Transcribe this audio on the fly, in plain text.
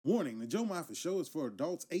Warning, the Joe Moffat Show is for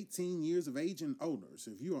adults 18 years of age and older. So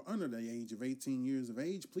if you are under the age of 18 years of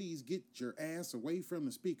age, please get your ass away from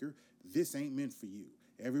the speaker. This ain't meant for you.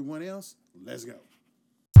 Everyone else, let's go.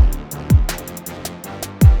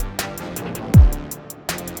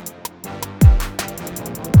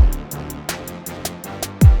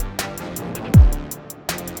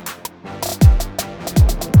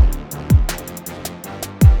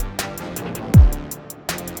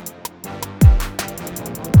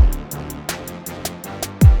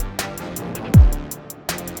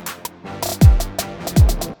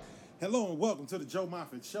 Hello and welcome to the Joe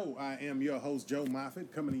Moffat Show. I am your host, Joe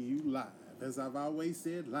Moffat, coming to you live. As I've always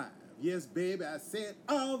said, live. Yes, baby, I said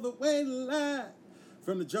all the way live.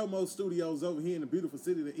 From the Jomo Studios over here in the beautiful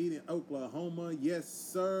city of Eden, Oklahoma. Yes,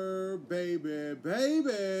 sir, baby.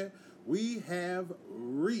 We have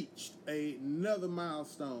reached another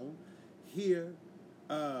milestone here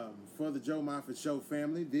for the Joe Moffat Show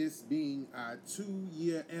family. This being our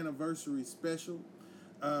 2-year anniversary special.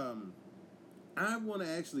 I want to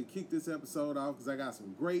actually kick this episode off because I got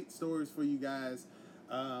some great stories for you guys.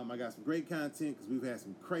 I got some great content because we've had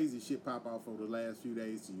some crazy shit pop off over the last few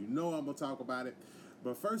days, so you know I'm going to talk about it.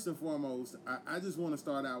 But first and foremost, I just want to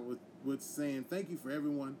start out with saying thank you for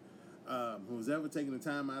everyone who's ever taken the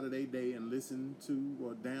time out of their day and listened to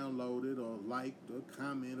or downloaded or liked or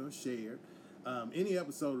comment or shared any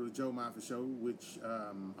episode of the Joe Moffat Show, which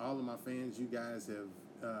all of my fans, you guys have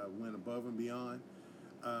went above and beyond.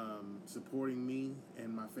 Supporting me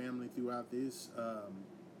and my family throughout this.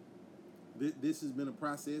 This has been a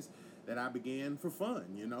process that I began for fun.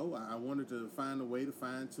 You know, I wanted to find a way to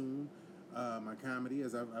fine tune my comedy.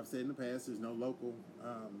 As I've said in the past, there's no local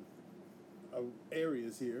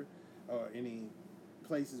areas here or any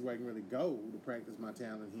places where I can really go to practice my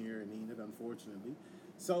talent here in Enid, unfortunately.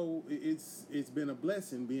 So it's been a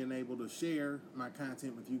blessing being able to share my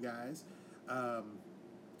content with you guys.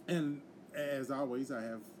 And as always, I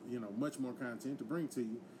have, much more content to bring to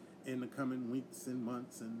you in the coming weeks and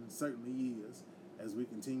months and certainly years as we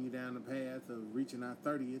continue down the path of reaching our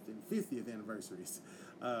 30th and 50th anniversaries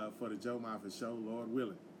for the Joe Moffat Show, Lord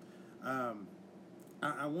willing.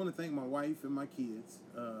 I want to thank my wife and my kids.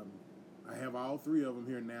 I have all three of them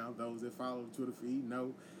here now. Those that follow the Twitter feed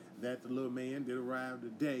know that the little man did arrive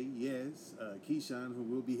today. Yes, Keyshawn, who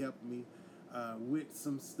will be helping me with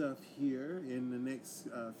some stuff here in the next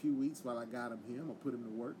few weeks while I got him here. I'm going to put him to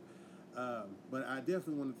work. But I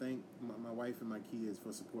definitely want to thank my wife and my kids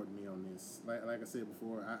for supporting me on this. Like I said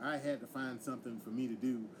before, I had to find something for me to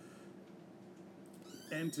do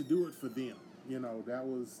and to do it for them. That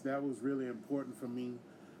was really important for me.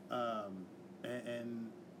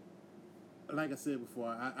 And like I said before,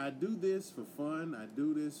 I do this for fun. I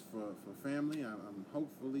do this for family. I'm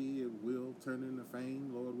hopefully it will turn into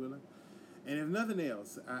fame, Lord willing. And if nothing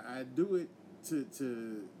else, I do it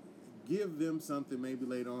to give them something maybe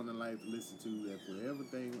later on in life to listen to. That for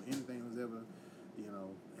anything was ever,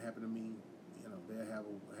 happened to me, they'll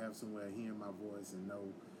have somewhere hearing my voice and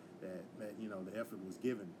know that the effort was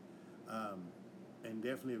given. And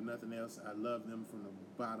definitely, if nothing else, I love them from the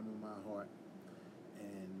bottom of my heart.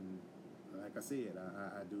 And like I said,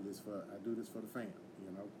 I do this for the fam.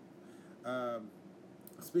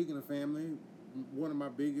 Speaking of family, one of my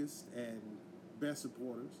biggest and best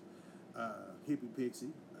supporters, Hippie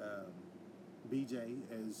Pixie, BJ,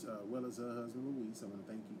 as well as her husband Louise. I want to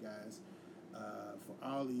thank you guys for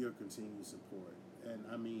all of your continued support. And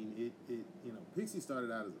I mean, Pixie started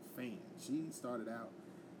out as a fan. She started out,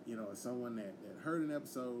 as someone that heard an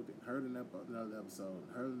episode, and heard another episode,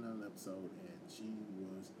 and she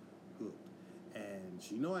was hooked. And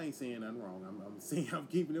she know I ain't saying nothing wrong. I'm saying I'm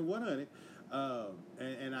keeping it 100.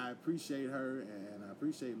 And I appreciate her, and I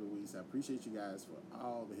appreciate Louise. I appreciate you guys for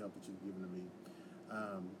all the help that you've given to me.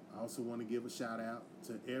 I also want to give a shout out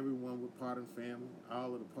to everyone with Pardon Family,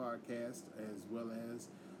 all of the podcasts, as well as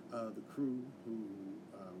the crew who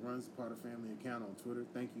runs the Pardon Family account on Twitter.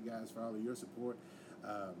 Thank you guys for all of your support.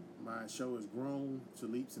 My show has grown to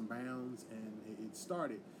leaps and bounds, and it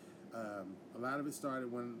started. A lot of it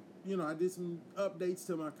started when, I did some updates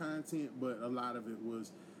to my content, but a lot of it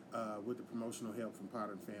was with the promotional help from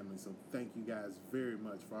Pardon Family. So thank you guys very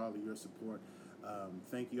much for all of your support.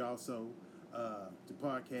 Thank you also to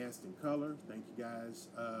Podcast in Color. Thank you guys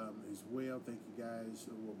as well. Thank you guys,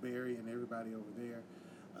 Barry and everybody over there.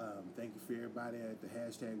 Thank you for everybody at the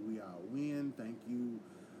hashtag We All Win. Thank you.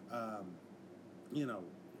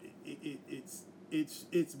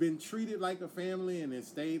 It's been treated like a family, and it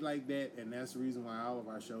stayed like that, and that's the reason why all of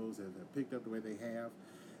our shows have picked up the way they have.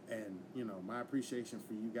 And my appreciation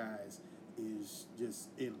for you guys is just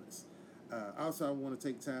endless. Also, I want to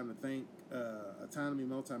take time to thank Autonomy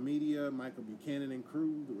Multimedia, Michael Buchanan and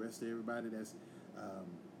crew, the rest of everybody that's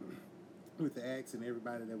with the acts and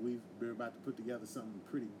everybody that we're about to put together something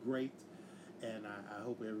pretty great. And I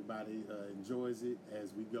hope everybody enjoys it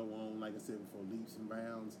as we go on, like I said before, leaps and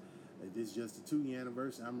bounds. This is just the 2-year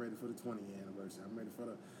anniversary. I'm ready for the 20-year anniversary. I'm ready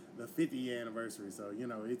for the 50-year anniversary. So, you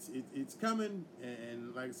know, it's coming.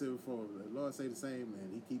 And like I said before, the Lord say the same, man.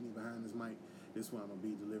 He keep me behind this mic. This is why I'm going to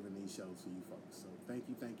be delivering these shows for you folks. So thank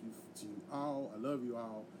you to you all. I love you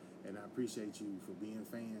all. And I appreciate you for being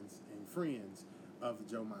fans and friends of the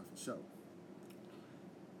Joe Moffitt Show.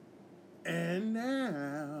 And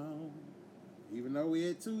now, even though we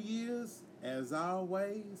had 2 years, as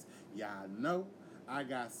always, y'all know I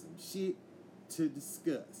got some shit to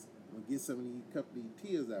discuss. I'm going to get some of these couple of these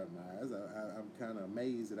tears out of my eyes. I'm kind of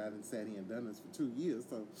amazed that I done sat here and done this for 2 years,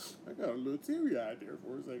 so I got a little teary-eyed there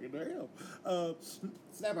for a second. Damn.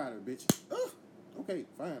 Snap out of it, bitch. Oh, okay,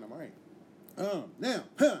 fine, I'm all right. Now,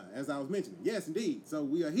 as I was mentioning, yes, indeed. So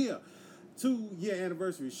we are here, 2-year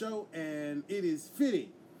anniversary show, and it is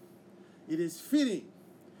fitting. It is fitting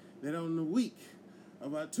that on the week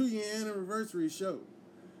of our 2-year anniversary show,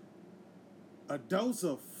 a dose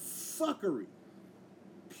of fuckery,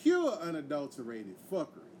 pure unadulterated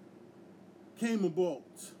fuckery, came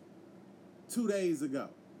about 2 days ago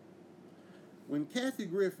when Kathy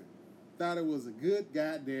Griffin thought it was a good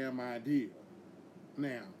goddamn idea.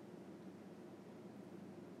 Now,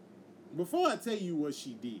 before I tell you what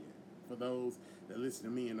she did, for those that listen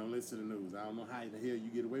to me and don't listen to the news, I don't know how the hell you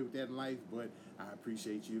get away with that in life, but I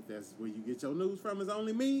appreciate you if that's where you get your news from. It's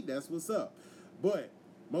only me. That's what's up. But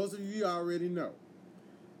most of you already know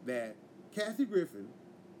that Kathy Griffin,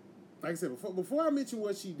 like I said, before I mention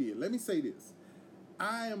what she did, let me say this.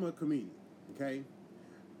 I am a comedian, okay?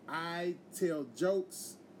 I tell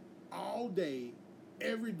jokes all day,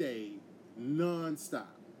 every day, nonstop.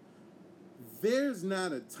 There's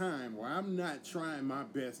not a time where I'm not trying my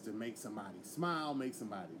best to make somebody smile, make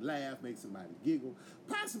somebody laugh, make somebody giggle,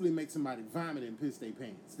 possibly make somebody vomit and piss their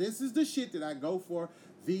pants. This is the shit that I go for.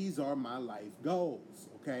 These are my life goals,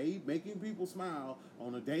 okay? Making people smile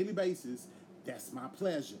on a daily basis, that's my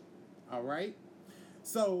pleasure, all right?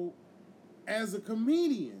 So, as a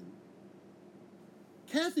comedian,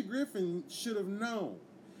 Kathy Griffin should have known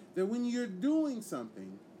that when you're doing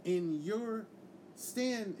something in your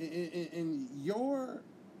in your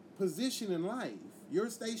position in life, your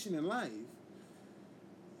station in life,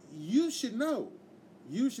 you should know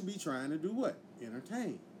you should be trying to do what?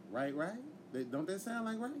 Entertain. Right? Don't that sound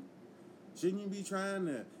like right? Shouldn't you be trying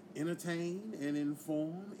to entertain and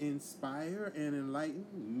inform, inspire, and enlighten?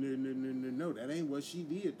 No. That ain't what she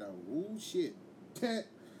did, though. Oh, shit. That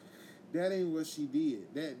ain't what she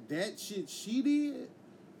did. That shit she did,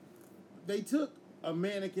 they took a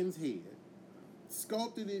mannequin's head,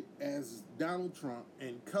 sculpted it as Donald Trump,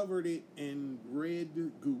 and covered it in red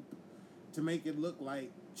goop to make it look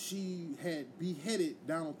like she had beheaded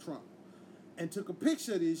Donald Trump, and took a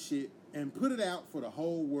picture of this shit and put it out for the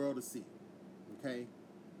whole world to see. Okay?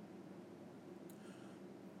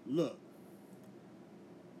 Look,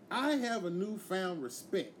 I have a newfound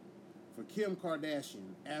respect for Kim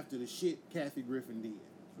Kardashian after the shit Kathy Griffin did.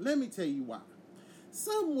 Let me tell you why.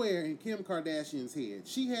 Somewhere in Kim Kardashian's head,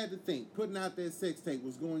 she had to think putting out that sex tape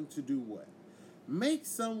was going to do what? Make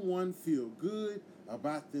someone feel good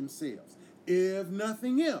about themselves. If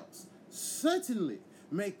nothing else, certainly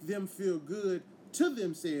make them feel good to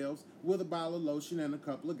themselves with a bottle of lotion and a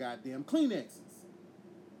couple of goddamn Kleenexes.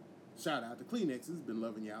 Shout out to Kleenexes. Been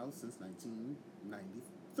loving y'all since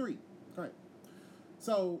 1993. Okay.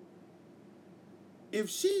 So, if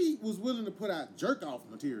she was willing to put out jerk-off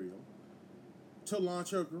material to launch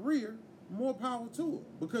her career, more power to her,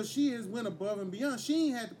 because she has went above and beyond. She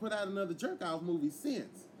ain't had to put out another jerk-off movie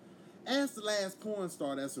since. As the last porn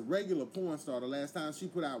star, that's a regular porn star, the last time she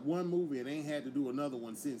put out one movie and ain't had to do another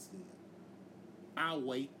one since then. I'll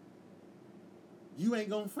wait. You ain't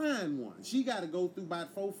gonna find one. She got to go through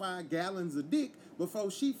about 4-5 gallons of dick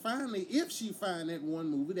before she finally, if she find that one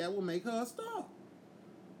movie that will make her a star.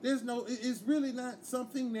 It's really not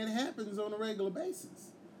something that happens on a regular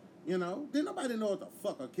basis. You know, didn't nobody know what the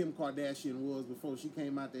fuck a Kim Kardashian was before she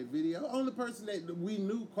came out that video. Only person that we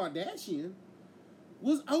knew Kardashian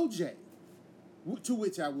was OJ, to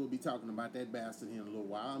which I will be talking about that bastard here in a little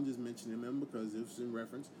while. I'm just mentioning him because it's in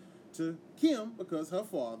reference to Kim, because her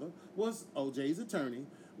father was OJ's attorney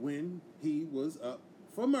when he was up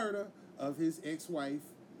for murder of his ex-wife,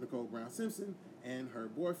 Nicole Brown Simpson, and her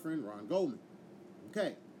boyfriend, Ron Goldman.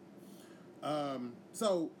 Okay.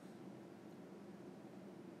 So,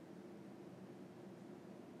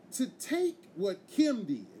 to take what Kim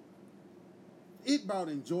did, it brought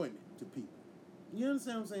enjoyment to people. You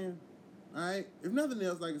understand what I'm saying? All right? If nothing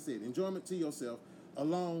else, like I said, enjoyment to yourself,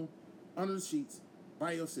 alone, under the sheets,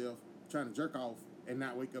 by yourself, trying to jerk off and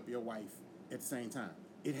not wake up your wife at the same time.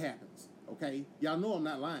 It happens, okay? Y'all know I'm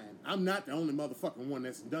not lying. I'm not the only motherfucking one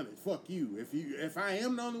that's done it. Fuck you. If I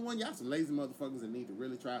am the only one, y'all some lazy motherfuckers that need to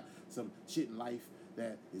really try some shit in life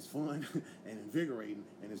that is fun and invigorating,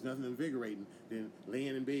 and there's nothing invigorating than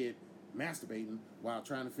laying in bed masturbating while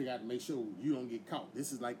trying to figure out to make sure you don't get caught.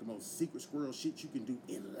 This is like the most secret squirrel shit you can do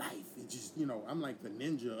in life. It just, I'm like the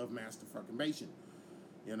ninja of masturbation,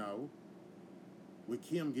 with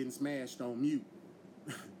Kim getting smashed on mute.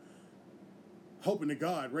 Hoping to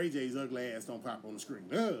God Ray J's ugly ass don't pop on the screen.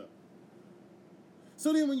 Ugh.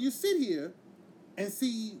 So then when you sit here and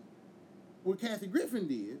see what Kathy Griffin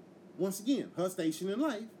did, once again, her station in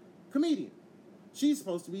life, comedian. She's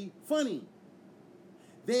supposed to be funny.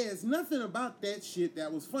 There's nothing about that shit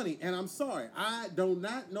that was funny. And I'm sorry. I do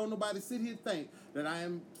not know nobody sit here think that I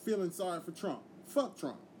am feeling sorry for Trump. Fuck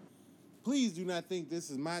Trump. Please do not think this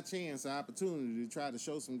is my chance or opportunity to try to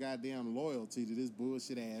show some goddamn loyalty to this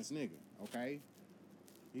bullshit ass nigga. Okay?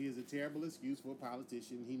 He is a terrible excuse for a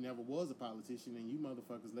politician. He never was a politician, and you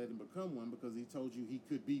motherfuckers let him become one because he told you he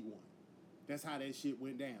could be one. That's how that shit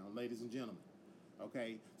went down, ladies and gentlemen.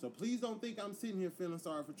 Okay? So please don't think I'm sitting here feeling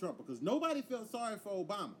sorry for Trump, because nobody felt sorry for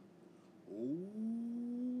Obama.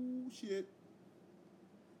 Oh, shit.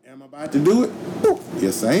 Am I about to do it?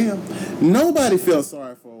 Yes, I am. Nobody felt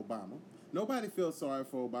sorry for Obama. Nobody felt sorry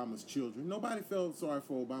for Obama's children. Nobody felt sorry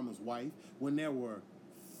for Obama's wife when there were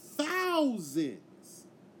thousands,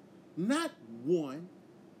 not one,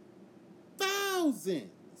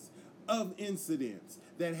 thousands of incidents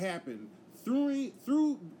that happened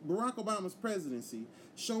through Barack Obama's presidency,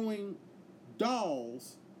 showing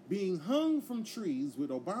dolls being hung from trees with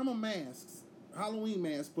Obama masks, Halloween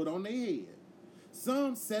masks put on their head.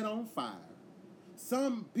 Some set on fire.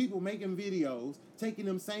 Some people making videos, taking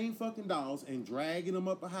them same fucking dolls and dragging them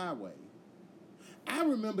up a highway. I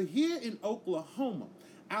remember here in Oklahoma,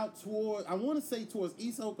 out toward, I want to say towards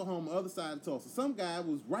East Oklahoma, other side of Tulsa, some guy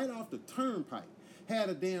was right off the turnpike, had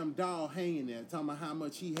a damn doll hanging there talking about how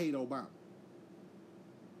much he hate Obama.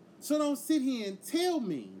 So don't sit here and tell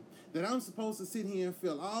me that I'm supposed to sit here and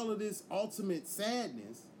feel all of this ultimate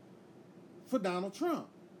sadness for Donald Trump.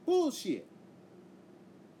 Bullshit.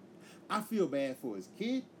 I feel bad for his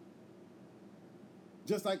kid.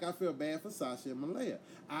 Just like I feel bad for Sasha and Malaya.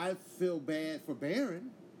 I feel bad for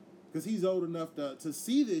Barron because he's old enough to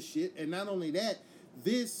see this shit. And not only that,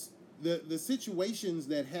 the situations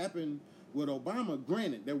that happened with Obama,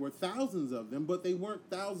 granted, there were thousands of them, but they weren't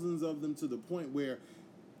thousands of them to the point where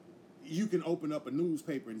you can open up a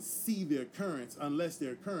newspaper and see the occurrence unless the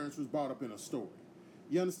occurrence was brought up in a story.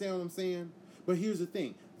 You understand what I'm saying? But here's the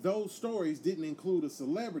thing. Those stories didn't include a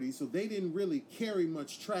celebrity, so they didn't really carry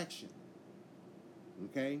much traction.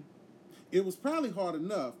 Okay? It was probably hard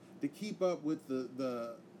enough to keep up with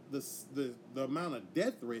the amount of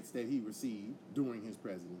death threats that he received during his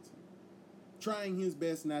presidency. Trying his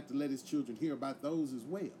best not to let his children hear about those as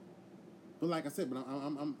well. But like I said,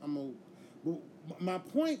 my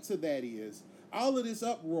point to that is, all of this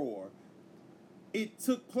uproar, it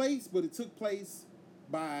took place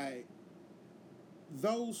by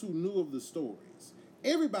those who knew of the stories.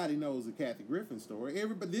 Everybody knows the Kathy Griffin story.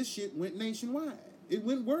 This shit went nationwide. It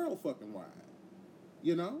went world fucking wide.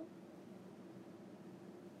 You know?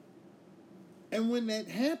 And when that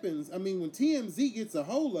happens, when TMZ gets a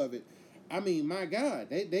hold of it, my God,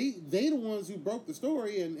 they the ones who broke the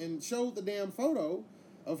story and showed the damn photo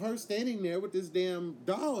of her standing there with this damn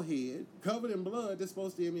doll head covered in blood that's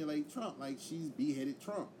supposed to emulate Trump, like she's beheaded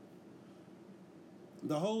Trump.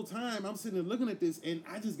 The whole time I'm sitting there looking at this, and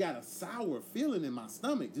I just got a sour feeling in my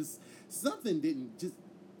stomach.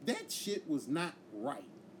 That shit was not right.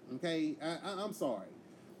 Okay? I'm sorry.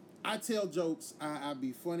 I tell jokes, I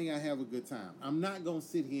be funny, I have a good time. I'm not going to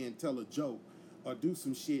sit here and tell a joke or do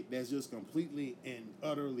some shit that's just completely and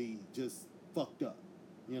utterly just fucked up.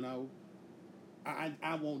 You know?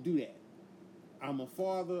 I won't do that. I'm a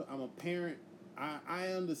father, I'm a parent. I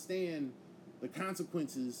understand the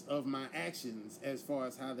consequences of my actions as far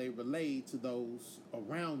as how they relate to those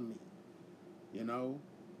around me. You know?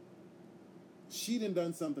 She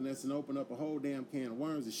done something that's opened up a whole damn can of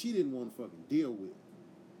worms that she didn't want to fucking deal with.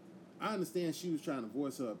 I understand she was trying to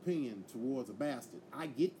voice her opinion towards a bastard. I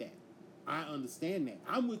get that. I understand that.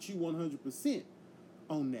 I'm with you 100%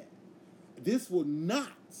 on that. This will not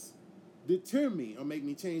deter me or make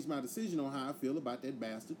me change my decision on how I feel about that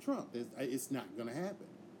bastard Trump. It's not going to happen.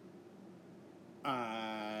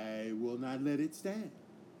 I will not let it stand.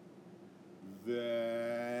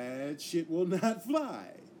 That shit will not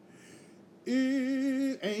fly.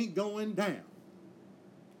 it ain't going down.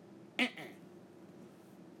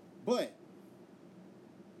 But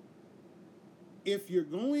if you're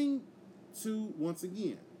going to, once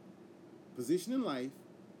again, position in life,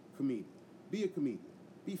 comedian. Be a comedian.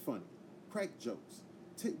 Be funny. Crack jokes.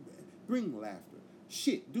 Bring laughter.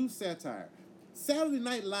 Shit, do satire. Saturday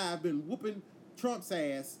Night Live been whooping Trump's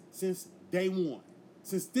ass since day one.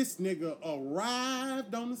 Since this nigga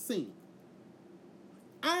arrived on the scene.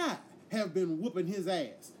 I have been whooping his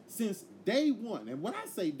ass since day one. And when I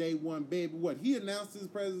say day one, baby, what? He announced his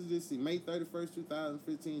presidency May 31st,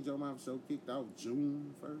 2015. Joe Mama Show kicked off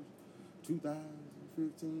June 1st,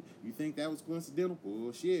 2015. You think that was coincidental?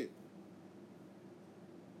 Bullshit.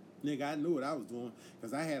 Nigga, I knew what I was doing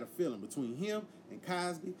because I had a feeling between him and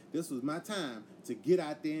Cosby, this was my time to get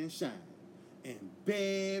out there and shine. And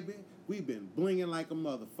baby, we've been blinging like a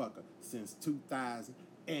motherfucker since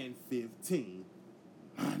 2015.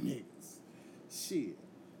 My niggas. Shit.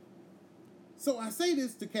 So I say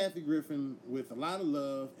this to Kathy Griffin with a lot of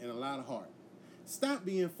love and a lot of heart. Stop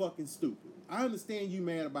being fucking stupid. I understand you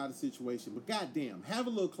mad about the situation, but goddamn, have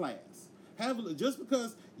a little class. Just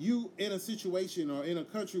because you in a situation or in a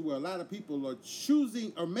country where a lot of people are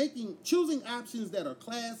choosing options that are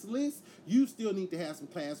classless, you still need to have some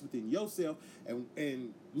class within yourself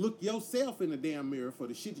and look yourself in the damn mirror for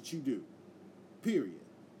the shit that you do. Period.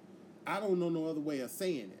 I don't know no other way of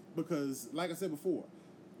saying it because, like I said before,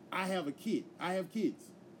 I have a kid. I have kids.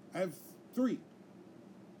 I have 3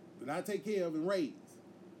 that I take care of and raise.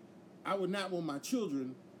 I would not want my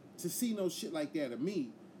children to see no shit like that of me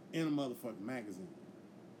in a motherfucking magazine.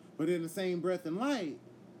 But in the same breath and light,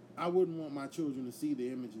 I wouldn't want my children to see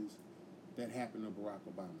the images that happened to Barack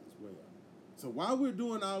Obama as well. So while we're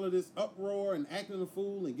doing all of this uproar and acting a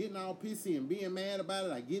fool and getting all pissy and being mad about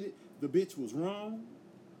it, I get it. The bitch was wrong.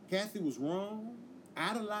 Kathy was wrong.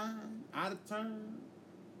 Out of line. Out of turn.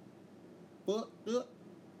 Fucked up.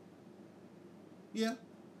 Yeah.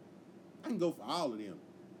 I can go for all of them.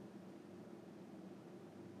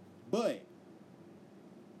 But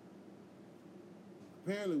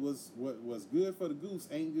apparently what was good for the goose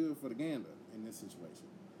ain't good for the gander in this situation.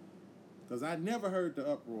 Because I never heard the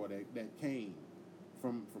uproar that came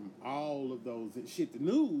from all of those shit. The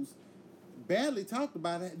news badly talked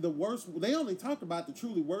about it. The worst. They only talked about the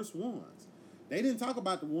truly worst ones. They didn't talk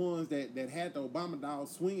about the ones that had the Obama doll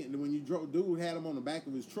swinging. When dude had him on the back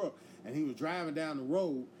of his truck and he was driving down the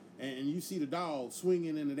road and you see the doll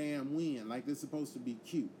swinging in the damn wind like it's supposed to be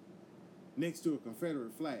cute next to a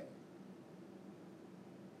Confederate flag.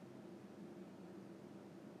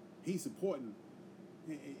 He's supporting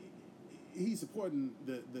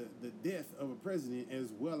the death of a president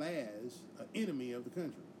as well as an enemy of the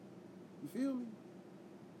country. You feel me?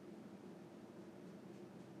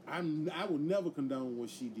 I will never condone what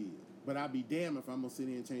she did, but I'd be damned if I'm gonna sit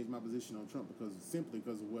here and change my position on Trump simply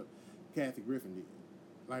because of what Kathy Griffin did.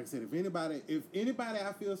 Like I said, if anybody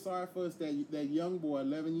I feel sorry for is that young boy,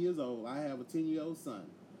 11 years old. I have a 10-year-old son,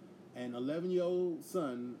 and 11-year-old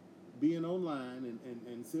son being online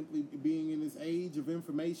and simply being in this age of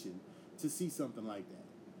information to see something like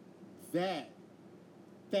that.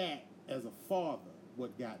 That as a father,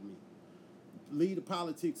 what got me. Leave the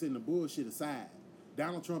politics and the bullshit aside.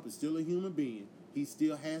 Donald Trump is still a human being. He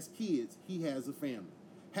still has kids. He has a family.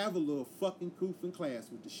 Have a little fucking coof and class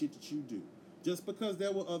with the shit that you do. Just because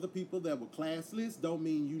there were other people that were classless don't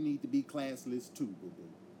mean you need to be classless too, boo-boo.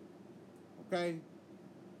 Okay?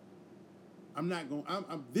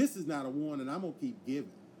 This is not a warning I'm going to keep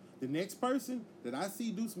giving. The next person that I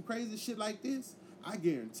see do some crazy shit like this, I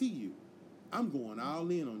guarantee you, I'm going all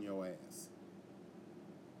in on your ass.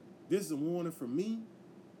 This is a warning from me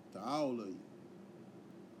to all of you.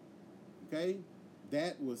 Okay?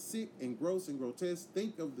 That was sick and gross and grotesque.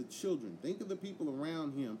 Think of the children. Think of the people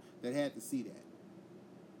around him that had to see that.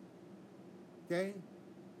 Okay?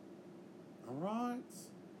 All right?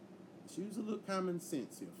 Let's use a little common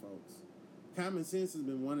sense here, folks. Common sense has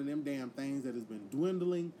been one of them damn things that has been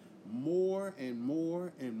dwindling more and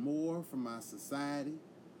more and more from our society.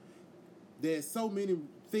 There's so many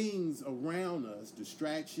things around us,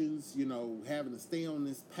 distractions, having to stay on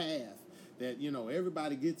this path that,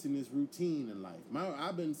 everybody gets in this routine in life.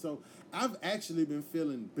 I've actually been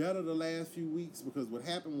feeling better the last few weeks because what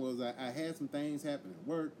happened was I had some things happen at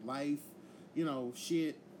work, life,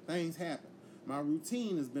 things happen. My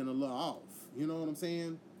routine has been a little off, you know what I'm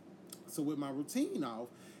saying? So with my routine off,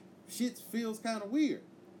 shit feels kind of weird.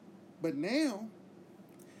 But now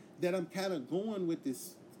that I'm kind of going with the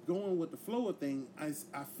flow of things,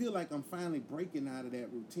 I feel like I'm finally breaking out of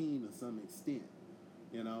that routine to some extent,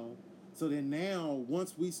 So then now,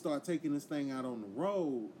 once we start taking this thing out on the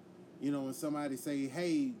road, You know, when somebody say,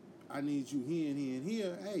 hey, I need you here and here and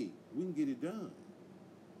here, hey, we can get it done.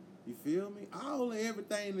 You feel me?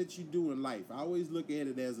 Everything that you do in life, I always look at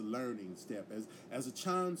it as a learning step, as a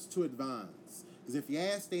chance to advance. Because if your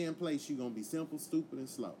ass stay in place, you're going to be simple, stupid, and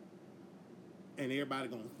slow. And everybody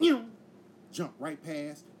going to jump right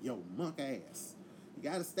past your monk ass. You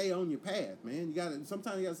got to stay on your path, man.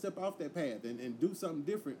 Sometimes you got to step off that path and do something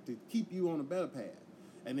different to keep you on a better path.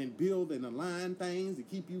 And then build and align things to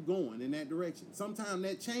keep you going in that direction. Sometimes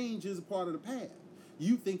that change is a part of the path.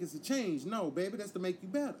 You think it's a change. No, baby, that's to make you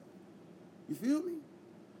better. You feel me?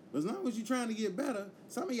 But as long as you're trying to get better,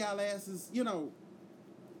 some of y'all asses,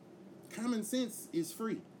 common sense is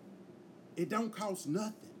free. It don't cost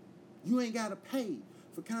nothing. You ain't got to pay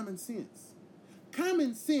for common sense.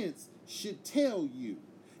 Common sense should tell you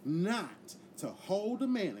not to hold a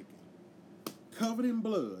mannequin covered in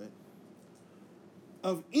blood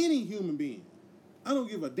of any human being. I don't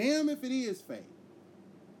give a damn if it is fake.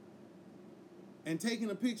 And taking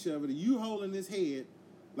a picture of it, you holding his head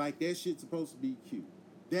like that shit's supposed to be cute.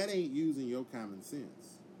 That ain't using your common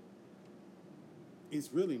sense. It's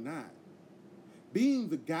really not. Being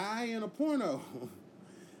the guy in a porno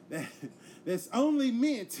that's only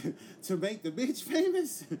meant to make the bitch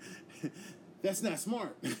famous, that's not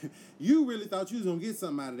smart. You really thought you was gonna get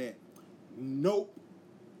something out of that. Nope.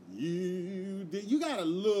 You got a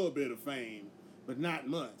little bit of fame, but not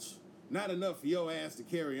much. Not enough for your ass to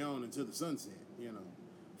carry on until the sunset,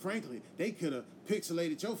 Frankly, they could have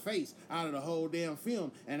pixelated your face out of the whole damn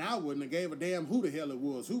film, and I wouldn't have gave a damn who the hell it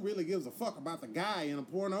was. Who really gives a fuck about the guy in a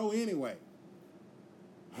porno anyway?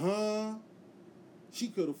 Huh? She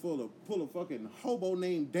could have pulled a fucking hobo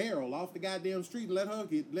named Daryl off the goddamn street and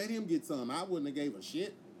let him get some. I wouldn't have gave a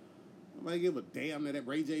shit. Nobody give a damn that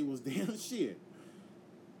Ray J was damn shit.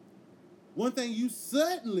 One thing you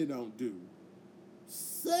certainly don't do,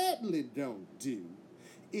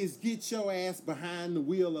 is get your ass behind the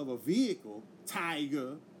wheel of a vehicle,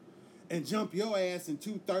 Tiger, and jump your ass in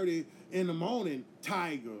 2:30 in the morning,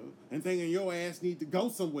 Tiger, and thinking your ass need to go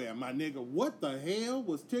somewhere, my nigga. What the hell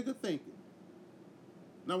was Tigger thinking?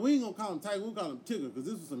 Now, we ain't gonna call him Tiger, we'll call him Tigger, because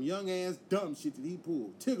this was some young-ass dumb shit that he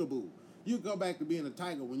pulled. Tigger-boo. You go back to being a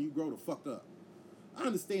Tiger when you grow the fuck up. I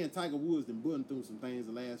understand Tiger Woods been putting through some things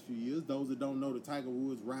the last few years. Those that don't know the Tiger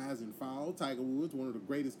Woods rise and fall. Tiger Woods, one of the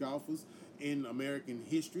greatest golfers in American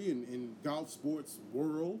history and in golf sports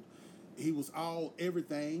world. He was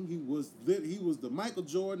everything. He was the Michael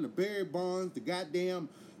Jordan, the Barry Bonds, the goddamn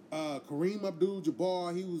Kareem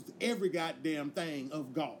Abdul-Jabbar. He was every goddamn thing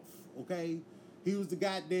of golf, okay? He was the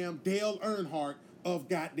goddamn Dale Earnhardt of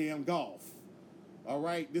goddamn golf. All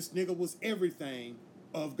right? This nigga was everything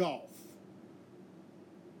of golf.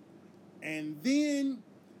 And then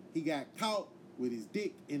he got caught with his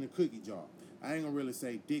dick in a cookie jar. I ain't gonna really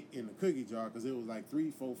say dick in a cookie jar because it was like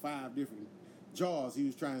 3, 4, 5 different jars he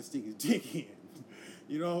was trying to stick his dick in.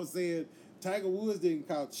 You know what I'm saying? Tiger Woods didn't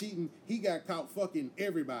caught cheating. He got caught fucking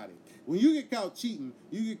everybody. When you get caught cheating,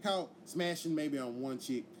 you get caught smashing maybe on one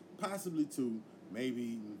chick, possibly 2,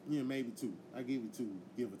 maybe 2. I give you 2,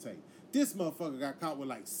 give or take. This motherfucker got caught with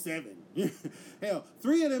like 7. Hell,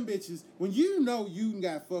 3 of them bitches, when you know you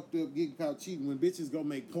got fucked up getting caught cheating, when bitches go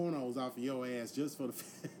make pornos off of your ass just for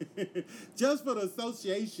the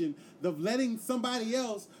association of letting somebody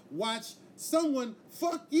else watch someone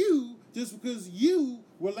fuck you just because you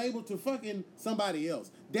were labeled to fucking somebody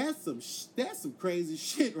else. That's some crazy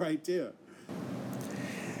shit right there.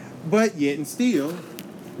 But yet and still,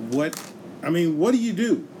 what do you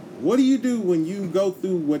do? What do you do when you go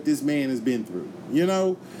through what this man has been through?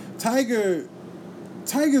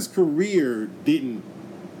 Tiger's career didn't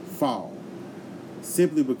fall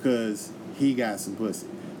simply because he got some pussy.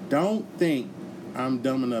 Don't think I'm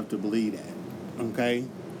dumb enough to believe that, okay?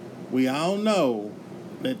 We all know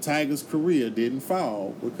that Tiger's career didn't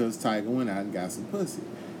fall because Tiger went out and got some pussy.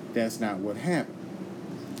 That's not what happened.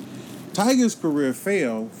 Tiger's career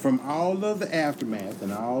fell from all of the aftermath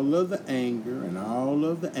and all of the anger and all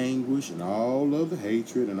of the anguish and all of the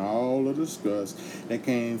hatred and all of the disgust that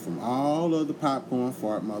came from all of the popcorn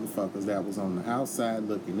fart motherfuckers that was on the outside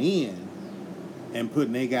looking in and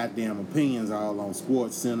putting their goddamn opinions all on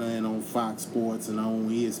Sports Center and on Fox Sports and on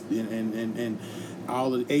ESPN and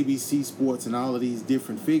all of the ABC Sports and all of these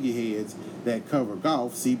different figureheads that cover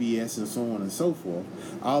golf, CBS and so on and so forth.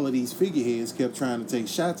 All of these figureheads kept trying to take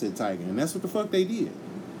shots at Tiger, and that's what the fuck they did.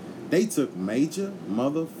 They took major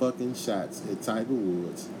motherfucking shots at Tiger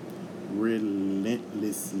Woods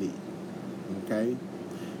relentlessly, okay?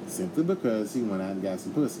 Simply because he went out and got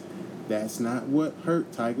some pussy. That's not what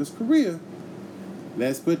hurt Tiger's career.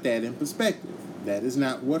 Let's put that in perspective. That is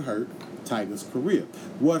not what hurt Tiger's career.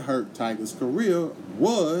 What hurt Tiger's career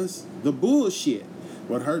was the bullshit.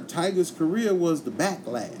 What hurt Tiger's career was the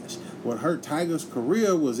backlash. What hurt Tiger's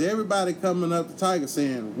career was everybody coming up to Tiger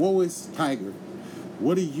saying, "Whoa, it's Tiger.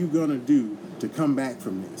 What are you going to do to come back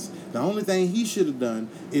from this?" The only thing he should have done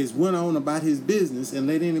is went on about his business and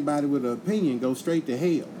let anybody with an opinion go straight to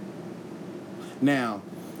hell. Now,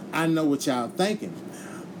 I know what y'all thinking.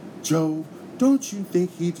 Joe, don't you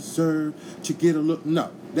think he deserved to get a look? No,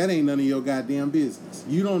 that ain't none of your goddamn business.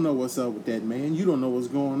 You don't know what's up with that man. You don't know what's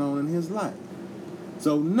going on in his life.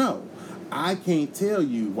 So, no, I can't tell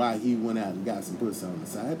you why he went out and got some pussy on the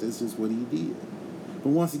side. That's just what he did. But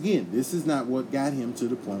once again, this is not what got him to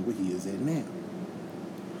the point where he is at now.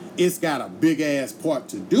 It's got a big-ass part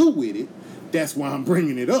to do with it. That's why I'm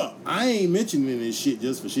bringing it up. I ain't mentioning this shit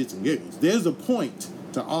just for shits and giggles. There's a point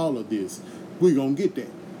to all of this. We're going to get there.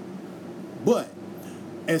 But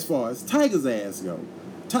as far as Tiger's ass go,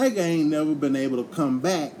 Tiger ain't never been able to come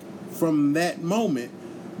back from that moment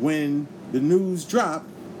when the news dropped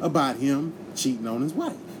about him cheating on his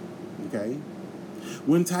wife. Okay?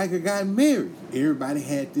 When Tiger got married, everybody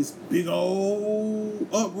had this big old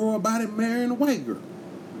uproar about him marrying a white girl.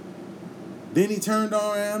 Then he turned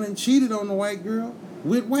around and cheated on the white girl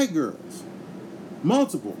with white girls.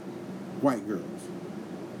 Multiple white girls.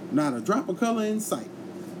 Not a drop of color in sight.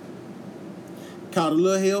 Caught a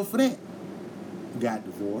little hell for that. Got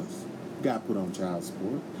divorced. Got put on child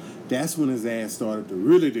support. That's when his ass started to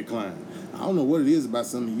really decline. I don't know what it is about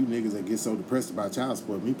some of you niggas that get so depressed about child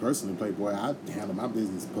support. Me personally, Playboy, I handle my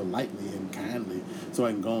business politely and kindly so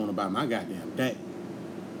I can go on about my goddamn day.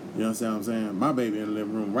 You know what I'm saying? My baby in the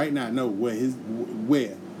living room right now know where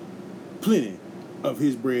plenty of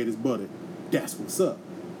his bread is buttered. That's what's up.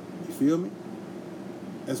 You feel me?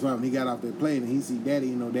 That's why when he got off that plane and he see daddy,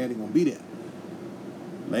 you know daddy gonna be there.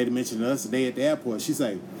 Lady mentioned to us today at the airport. She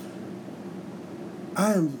said,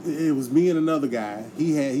 it was me and another guy.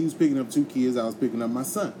 He was picking up 2 kids. I was picking up my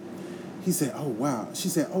son. He said, "Oh, wow." She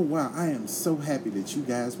said, "Oh, wow, I am so happy that you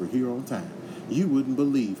guys were here on time. You wouldn't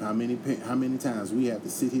believe how many times we have to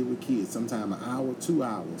sit here with kids, sometime an hour, 2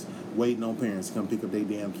 hours, waiting on parents to come pick up their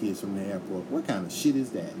damn kids from the airport. What kind of shit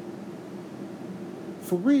is that?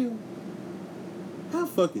 For real? How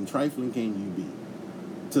fucking trifling can you be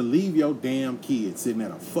to leave your damn kids sitting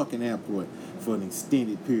at a fucking airport for an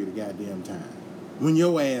extended period of goddamn time when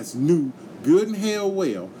your ass knew good and hell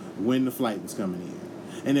well when the flight was coming in?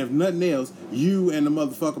 And if nothing else, you and the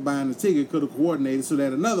motherfucker buying the ticket could have coordinated so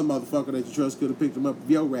that another motherfucker that you trust could have picked them up if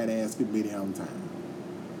your rat ass could be there on time.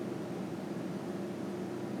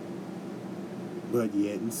 But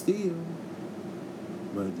yet and still.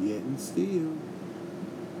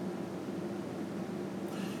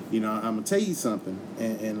 You know, I'm going to tell you something,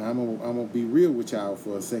 and I'm gonna be real with y'all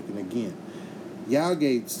for a second again. Y'all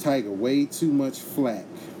gave Tiger way too much flack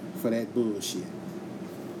for that bullshit.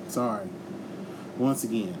 Sorry. Once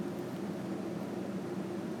again,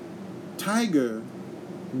 Tiger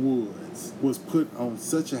Woods was put on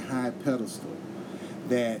such a high pedestal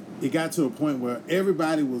that it got to a point where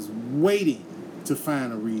everybody was waiting to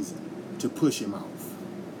find a reason to push him off.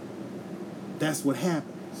 That's what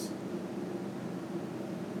happens.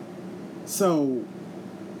 So,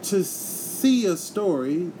 to see a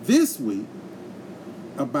story this week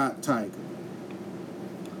about Tiger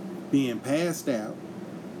being passed out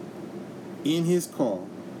in his car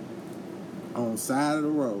on the side of the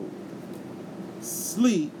road,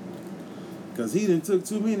 sleep, because he done took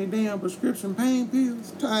too many damn prescription pain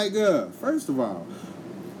pills. Tiger, first of all,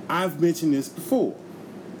 I've mentioned this before.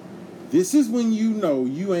 This is when you know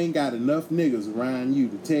you ain't got enough niggas around you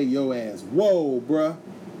to tell your ass, "Whoa, bruh,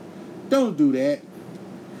 don't do that."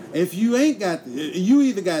 If you ain't got, you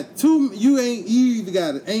either got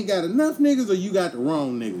ain't got enough niggas or you got the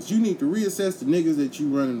wrong niggas. You need to reassess the niggas that you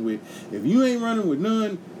running with. If you ain't running with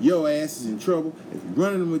none, your ass is in trouble. If you're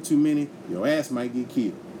running with too many, your ass might get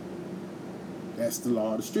killed. That's the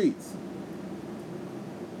law of the streets.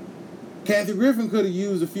 Kathy Griffin could have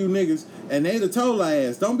used a few niggas and they'd have told her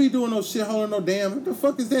ass, "Don't be doing no shit holding no damn, what the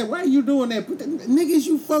fuck is that? Why are you doing that? Niggas,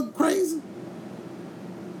 you fuck crazy."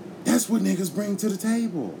 That's what niggas bring to the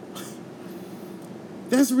table.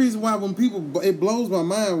 That's the reason why when people, it blows my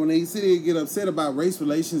mind when they sit here and get upset about race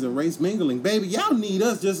relations and race mingling. Baby, y'all need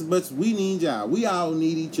us just as much as we need y'all. We all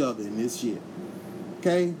need each other in this shit.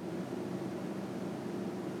 Okay?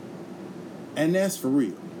 And that's for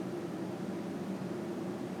real.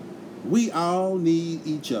 We all need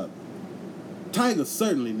each other. Tiger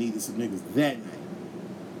certainly needed some niggas that night.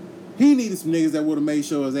 He needed some niggas that would have made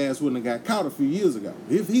sure his ass wouldn't have got caught a few years ago.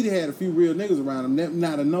 If he'd had a few real niggas around him,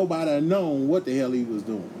 not a nobody had known what the hell he was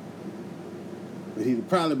doing. But he'd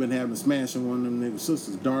probably been having a smash on one of them niggas'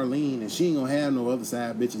 sisters, Darlene, and she ain't gonna have no other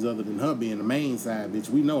side bitches other than her being the main side bitch.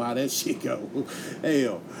 We know how that shit go.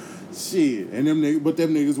 Hell, shit. And them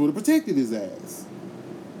niggas would have protected his ass.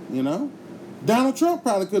 You know? Donald Trump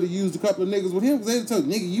probably could have used a couple of niggas with him because they'd told,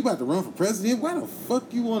 nigga, you about to run for president? Why the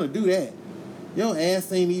fuck you want to do that? Your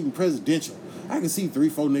ass ain't even presidential. I can see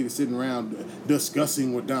 3-4 niggas sitting around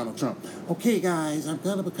discussing with Donald Trump. Okay, guys, I'm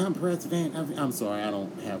going to become president. I'm sorry, I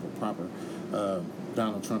don't have a proper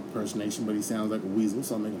Donald Trump impersonation, but he sounds like a weasel,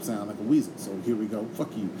 so I'll make him sound like a weasel. So here we go.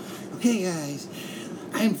 Fuck you. Okay, guys,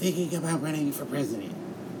 I'm thinking about running for president.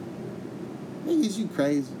 Niggas, you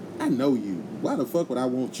crazy? I know you. Why the fuck would I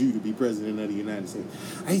want you to be president of the United States?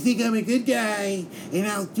 I think I'm a good guy, and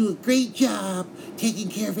I'll do a great job taking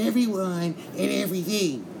care of everyone and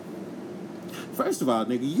everything. First of all,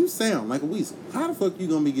 nigga, you sound like a weasel. How the fuck you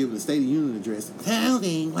gonna be giving a State of Union address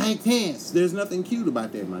sounding like this? There's nothing cute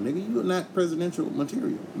about that, my nigga. You are not presidential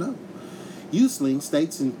material. No. You sling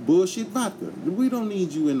states and bullshit vodka. We don't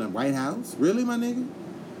need you in the White House. Really, my nigga?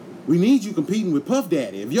 We need you competing with Puff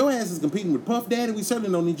Daddy. If your ass is competing with Puff Daddy, we certainly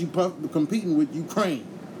don't need you competing with Ukraine.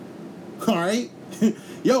 All right?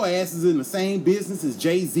 Your ass is in the same business as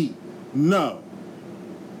Jay-Z. No.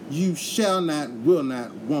 You shall not, will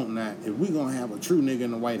not, won't not. If we're going to have a true nigga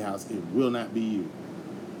in the White House, it will not be you.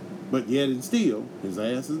 But yet and still, his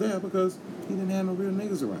ass is there because he didn't have no real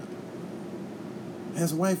niggas around.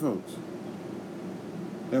 That's white folks.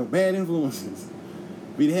 They were bad influences.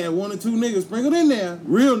 If he'd had 1 or 2 niggas sprinkled in there,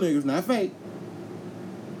 real niggas, not fake,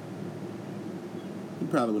 he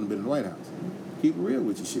probably wouldn't have been in the White House. Keep it real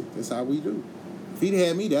with your shit. That's how we do. If he'd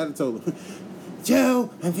had me, I'd have told him, Joe,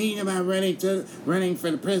 I'm thinking about running for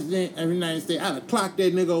the president of the United States. I'd have clocked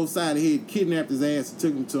that nigga over side of the head, kidnapped his ass, and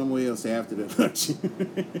took him somewhere else after the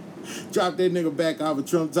election. Dropped that nigga back off of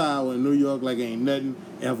Trump Tower in New York like ain't nothing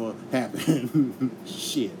ever happened.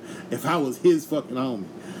 Shit. If I was his fucking homie.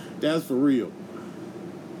 That's for real.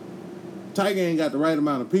 Tiger ain't got the right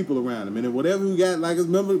amount of people around him. And then whatever we got, like,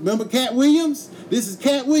 remember Cat Williams? This is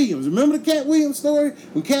Cat Williams. Remember the Cat Williams story?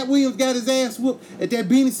 When Cat Williams got his ass whooped at that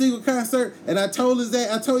Beanie Siegel concert, and I told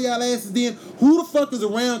y'all asses then, who the fuck is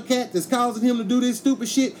around Cat that's causing him to do this stupid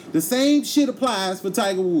shit? The same shit applies for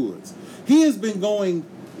Tiger Woods. He has been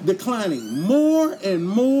declining more and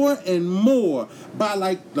more and more by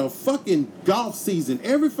like the fucking golf season.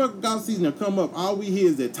 Every fucking golf season that come up, all we hear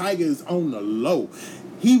is that Tiger is on the low.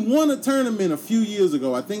 He won a tournament a few years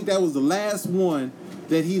ago. I think that was the last one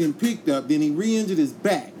that he done picked up. Then he re-injured his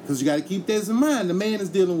back. Because you got to keep this in mind. The man is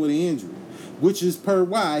dealing with an injury, which is per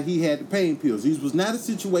why he had the pain pills. This was not a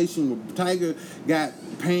situation where Tiger got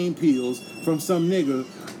pain pills from some nigga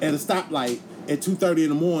at a stoplight at 2:30 in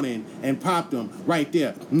the morning and popped them right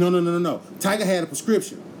there. No. Tiger had a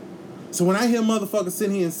prescription. So when I hear motherfuckers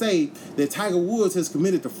sit here and say that Tiger Woods has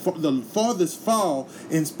committed the farthest fall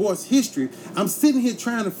in sports history, I'm sitting here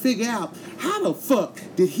trying to figure out how the fuck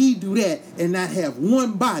did he do that and not have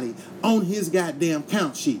one body on his goddamn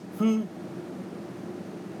count sheet?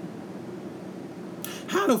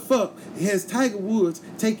 How the fuck has Tiger Woods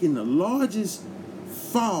taken the largest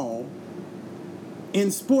fall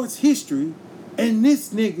in sports history and this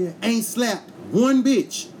nigga ain't slapped one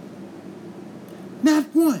bitch?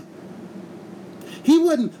 Not one. He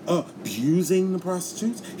wasn't abusing the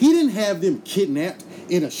prostitutes. He didn't have them kidnapped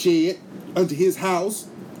in a shed under his house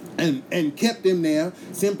and kept them there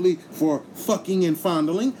simply for fucking and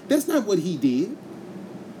fondling. That's not what he did.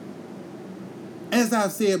 As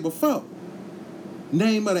I've said before,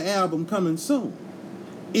 name of the album coming soon.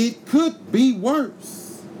 It could be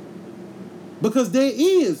worse. Because there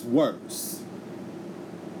is worse.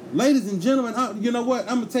 Ladies and gentlemen, you know what?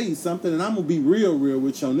 I'm going to tell you something, and I'm going to be real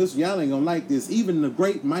with you on this. Y'all ain't going to like this. Even the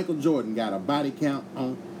great Michael Jordan got a body count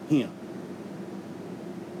on him.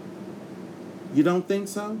 You don't think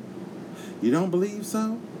so? You don't believe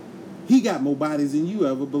so? He got more bodies than you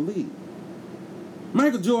ever believed.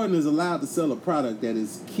 Michael Jordan is allowed to sell a product that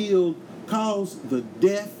has caused the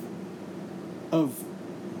death of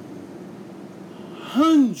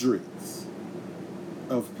hundreds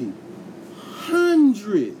of people.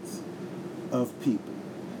 Hundreds of people.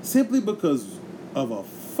 Simply because of a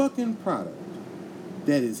fucking product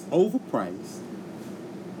that is overpriced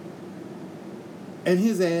and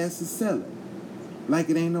his ass is selling like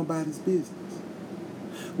it ain't nobody's business.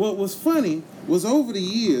 What was funny was over the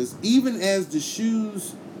years, even as the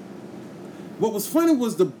shoes... What was funny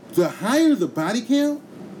was the higher the body count,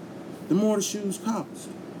 the more the shoes cost.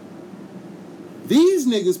 These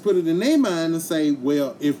niggas put it in their mind and say,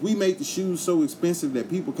 well, if we make the shoes so expensive that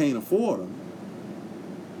people can't afford them,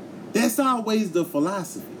 that's always the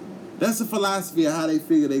philosophy. That's the philosophy of how they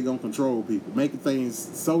figure they're going to control people, making things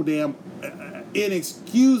so damn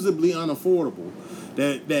inexcusably unaffordable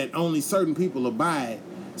that only certain people will buy it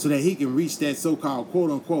so that he can reach that so-called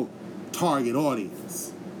quote-unquote target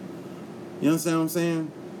audience. You understand what I'm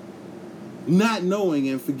saying? Not knowing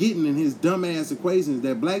and forgetting in his dumbass equations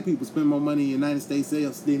that black people spend more money in the United States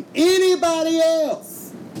sales than anybody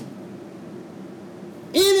else.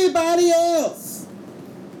 Anybody else.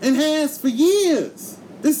 And has for years.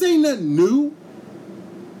 This ain't nothing new.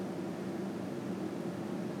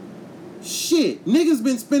 Shit. Niggas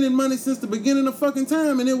been spending money since the beginning of fucking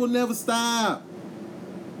time and it will never stop.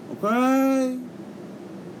 Okay?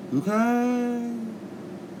 Okay?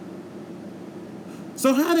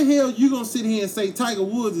 So how the hell you gonna sit here and say Tiger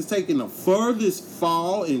Woods is taking the furthest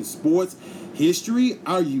fall in sports history?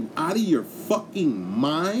 Are you out of your fucking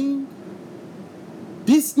mind?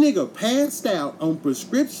 This nigga passed out on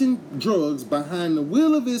prescription drugs behind the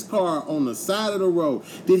wheel of his car on the side of the road.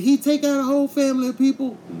 Did he take out a whole family of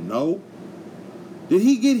people? No. Did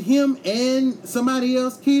he get him and somebody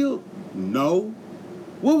else killed? No.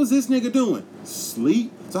 What was this nigga doing?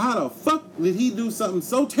 Sleep. So how the fuck did he do something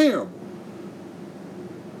so terrible?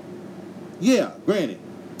 Yeah, granted,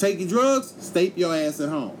 take your drugs, stay your ass at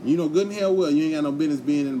home. You know good and hell well you ain't got no business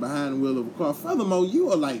being in behind the wheel of a car. Furthermore,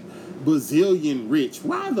 you are like bazillion rich.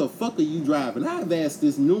 Why the fuck are you driving? I've asked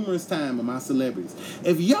this numerous times of my celebrities.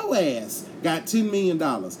 If your ass got $10 million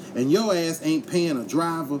and your ass ain't paying a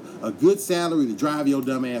driver a good salary to drive your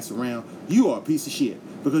dumb ass around, you are a piece of shit.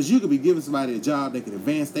 Because you could be giving somebody a job that could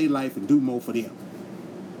advance their life and do more for them.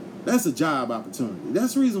 That's a job opportunity.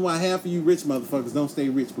 That's the reason why half of you rich motherfuckers don't stay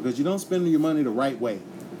rich, because you don't spend your money the right way.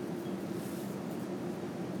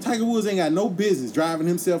 Tiger Woods ain't got no business driving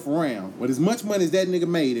himself around with as much money as that nigga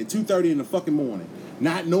made at 2:30 in the fucking morning,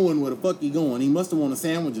 not knowing where the fuck he going. He must have wanted a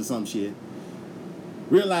sandwich or some shit.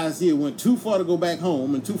 Realized he went too far to go back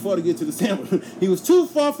home and too far to get to the sandwich. He was too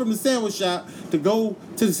far from the sandwich shop to go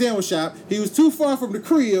to the sandwich shop. He was too far from the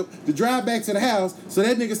crib to drive back to the house. So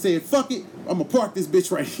that nigga said, fuck it, I'm going to park this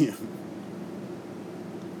bitch right here.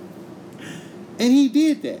 And he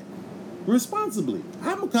did that. Responsibly.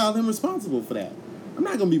 I'm going to call him responsible for that. I'm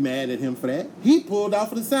not going to be mad at him for that. He pulled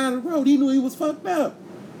off of the side of the road. He knew he was fucked up.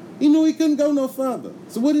 He knew he couldn't go no further.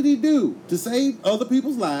 So what did he do? To save other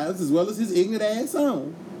people's lives as well as his ignorant ass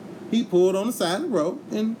own, he pulled on the side of the road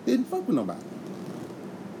and didn't fuck with nobody.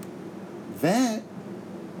 That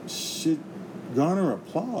should garner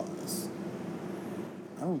applause.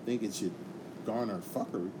 I don't think it should garner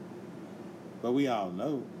fuckery. But we all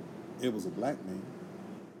know it was a black man.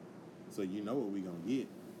 So you know what we gonna get.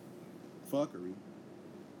 Fuckery.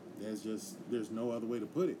 There's no other way to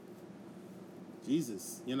put it.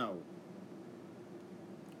 Jesus, you know,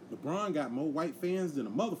 LeBron got more white fans than a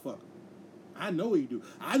motherfucker. I know he do.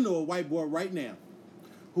 I know a white boy right now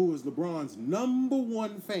who is LeBron's number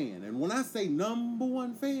one fan. And when I say number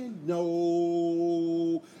one fan,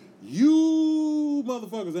 no, you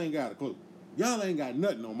motherfuckers ain't got a clue. Y'all ain't got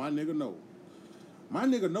nothing on my nigga Noah. My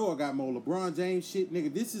nigga Noah got more LeBron James shit.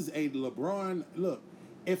 Nigga, this is a LeBron. Look,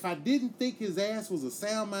 if I didn't think his ass was a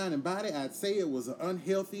sound mind and body, I'd say it was an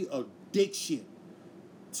unhealthy addiction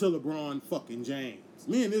to LeBron fucking James.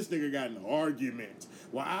 Me and this nigga got in an argument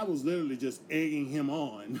while I was literally just egging him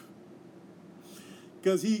on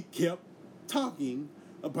because he kept talking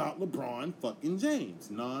about LeBron fucking James.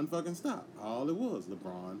 Non-fucking stop. All it was,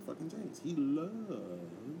 LeBron fucking James. He loves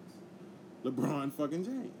LeBron fucking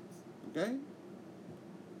James. Okay?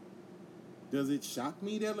 Does it shock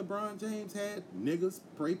me that LeBron James had niggas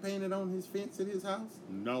spray painted on his fence at his house?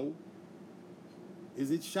 No.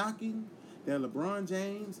 Is it shocking that LeBron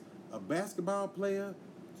James, a basketball player,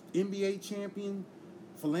 NBA champion,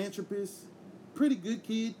 philanthropist, pretty good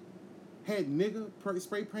kid, had nigga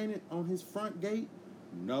spray painted on his front gate?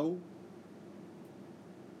 No.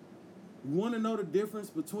 You want to know the difference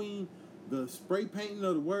between the spray painting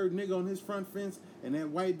of the word nigga on his front fence and that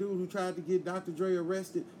white dude who tried to get Dr. Dre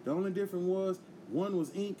arrested? The only difference was one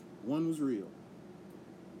was ink, one was real.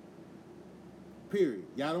 Period.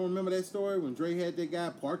 Y'all don't remember that story when Dre had that guy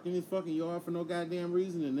parked in his fucking yard for no goddamn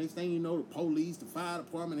reason, and next thing you know, the police, the fire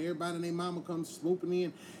department, everybody and their mama comes swooping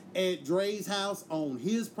in at Dre's house on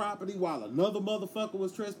his property while another motherfucker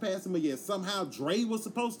was trespassing, but yet somehow Dre was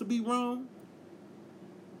supposed to be wrong?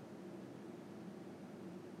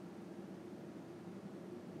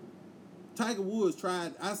 Tiger Woods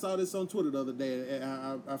tried, I saw this on Twitter the other day,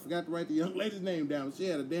 I forgot to write the young lady's name down, but she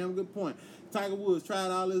had a damn good point. Tiger Woods tried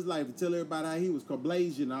all his life to tell everybody how he was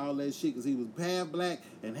Caucasian and all that shit because he was half black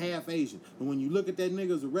and half Asian. And when you look at that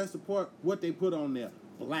nigga's arrest report, what they put on there?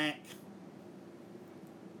 Black.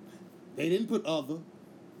 They didn't put other.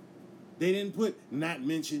 They didn't put not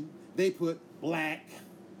mentioned. They put black.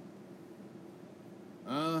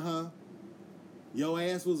 Your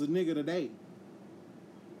ass was a nigga today.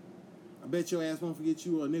 I bet your ass won't forget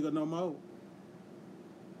you a nigga no more.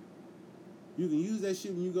 You can use that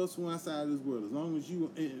shit when you go somewhere outside of this world. As long as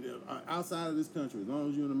you outside of this country, as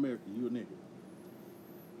long as you in America, you a nigga.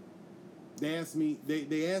 They ask me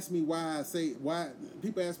why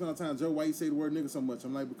people ask me all the time, Joe, why you say the word nigga so much?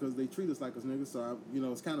 I'm like, because they treat us like us niggas, so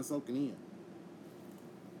it's kind of soaking in.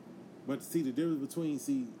 But see the difference between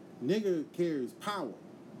nigga carries power.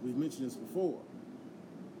 We've mentioned this before.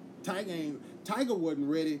 Tiger wasn't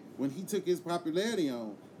ready when he took his popularity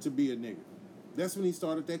on to be a nigga. That's when he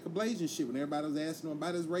started that Kablasian shit, when everybody was asking him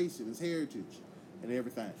about his race and his heritage and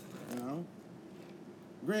everything.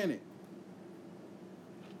 Granted,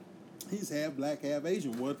 he's half black, half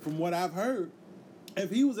Asian. From what I've heard, if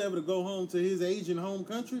he was able to go home to his Asian home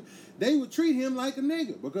country, they would treat him like a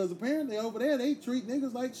nigga. Because apparently over there, they treat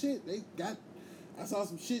niggas like shit. I saw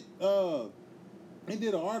some shit, they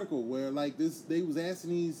did an article where they was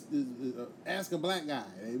asking ask a black guy.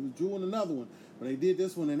 They was drawing another one, but they did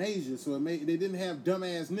this one in Asia, so they didn't have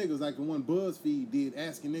dumbass niggas like the one BuzzFeed did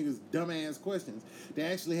asking niggas dumbass questions. They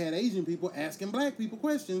actually had Asian people asking black people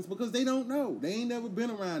questions because they don't know. They ain't never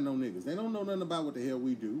been around no niggas. They don't know nothing about what the hell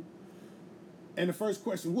we do. And the first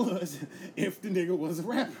question was if the nigga was a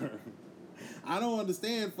rapper. I don't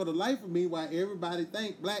understand for the life of me why everybody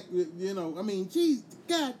think black, geez,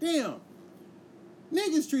 goddamn.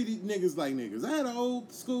 Niggas treated niggas like niggas. I had an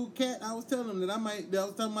old school cat. I was telling him that I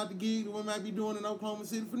was talking about the gig that we might be doing in Oklahoma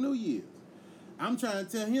City for New Year's. I'm trying to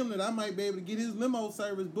tell him that I might be able to get his limo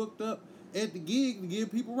service booked up at the gig to give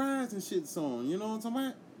people rides and shit so on. You know what I'm talking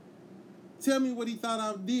about? Tell me what he thought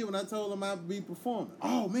I did when I told him I'd be performing.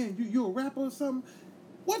 Oh man, you a rapper or something?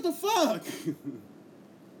 What the fuck?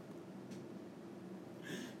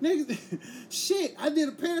 Niggas, shit, I did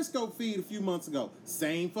a Periscope feed a few months ago.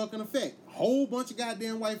 Same fucking effect. Whole bunch of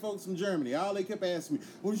goddamn white folks from Germany. All they kept asking me,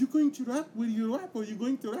 are you going to rap? Will you rap? Are you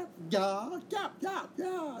going to rap? Yeah.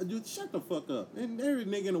 Just shut the fuck up. And every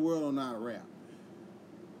nigga in the world don't know how to rap.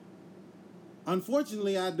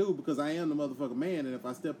 Unfortunately, I do, because I am the motherfucking man, and if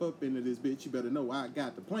I step up into this bitch, you better know I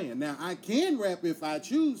got the plan. Now, I can rap if I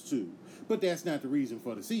choose to, but that's not the reason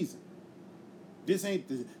for the season. This ain't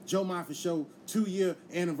the Joe Mafia Show 2-year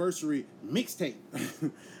anniversary mixtape.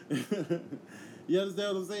 You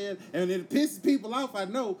understand what I'm saying? And it pisses people off, I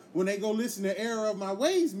know, when they go listen to Era of My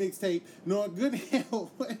Ways mixtape, knowing good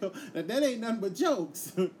hell well that ain't nothing but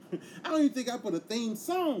jokes. I don't even think I put a theme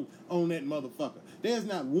song on that motherfucker. There's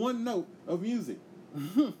not one note of music.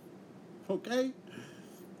 Okay?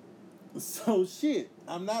 So shit,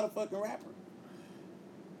 I'm not a fucking rapper.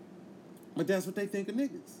 But that's what they think of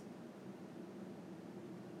niggas.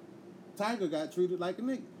 Tiger got treated like a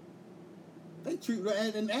nigga.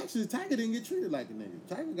 And actually Tiger didn't get treated like a nigga.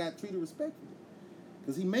 Tiger got treated respectfully.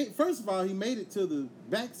 Because first of all, he made it to the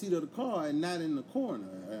back seat of the car and not in the corner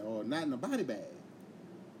or not in a body bag.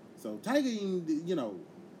 So Tiger didn't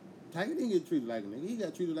get treated like a nigga. He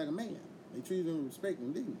got treated like a man. They treated him with respect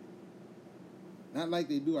and dignity. Not like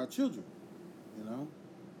they do our children,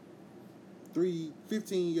 3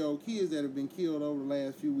 15-year-old kids that have been killed over the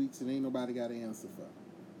last few weeks and ain't nobody got an answer for.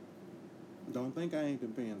 Don't think I ain't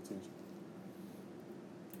been paying attention.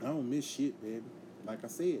 I don't miss shit, baby. Like I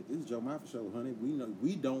said, this is Joe Mafia Show, honey. We know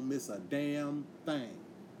we don't miss a damn thing.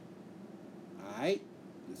 Alright?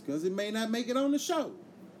 Just because it may not make it on the show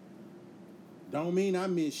don't mean I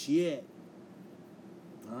miss shit.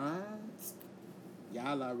 Alright?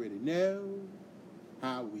 Y'all already know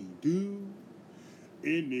how we do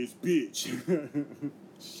in this bitch.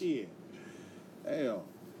 Shit. Hell.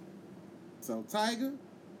 So Tiger,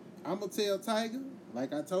 I'm going to tell Tiger,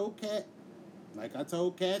 like I told Kat, like I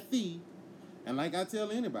told Kathy, and like I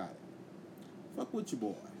tell anybody, fuck with your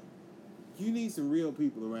boy. You need some real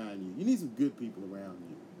people around you. You need some good people around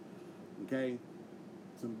you. Okay?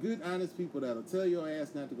 Some good, honest people that'll tell your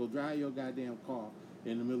ass not to go drive your goddamn car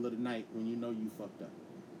in the middle of the night when you know you fucked up.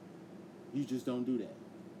 You just don't do that.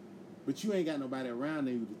 But you ain't got nobody around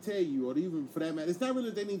you to tell you, or even for that matter, it's not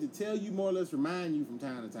really that they need to tell you, more or less remind you from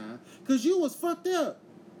time to time, because you was fucked up.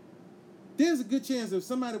 There's a good chance if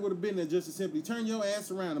somebody would have been there just to simply turn your ass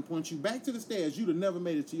around and point you back to the stairs, you'd have never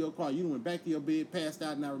made it to your car. You'd have went back to your bed, passed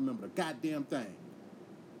out, and not remember the goddamn thing.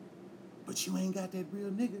 But you ain't got that real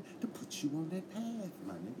nigga to put you on that path,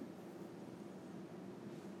 my nigga.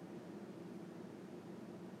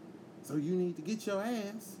 So you need to get your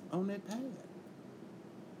ass on that path.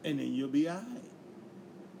 And then you'll be all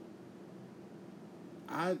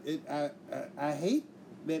right. I hate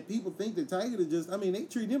that people think that Tiger is just, they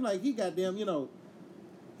treat him like he goddamn,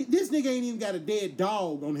 he This nigga ain't even got a dead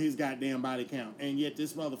dog on his goddamn body count. And yet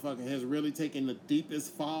this motherfucker has really taken the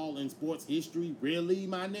deepest fall in sports history. Really,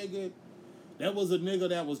 my nigga? That was a nigga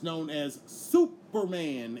that was known as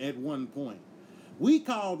Superman at one point. We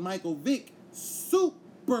called Michael Vick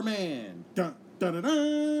Superman. Dun, dun, dun,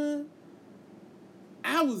 dun.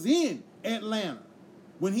 I was in Atlanta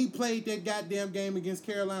when he played that goddamn game against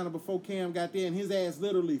Carolina before Cam got there, and his ass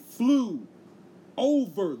literally flew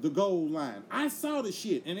over the goal line. I saw the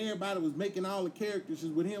shit, and everybody was making all the characters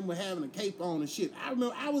with him with having a cape on and shit. I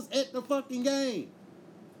remember I was at the fucking game.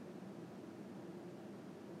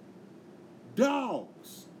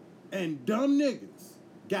 Dogs and dumb niggas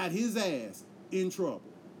got his ass in trouble.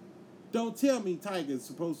 Don't tell me Tiger's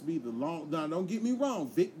supposed to be the long... Now, don't get me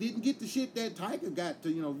wrong. Vic didn't get the shit that Tiger got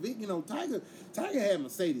to, Vic, Tiger had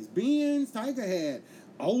Mercedes-Benz. Tiger had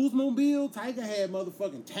Oldsmobile. Tiger had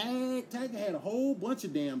motherfucking Tag. Tiger had a whole bunch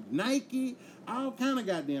of damn Nike. All kind of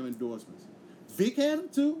goddamn endorsements. Vic had them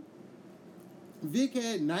too. Vic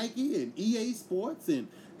had Nike and EA Sports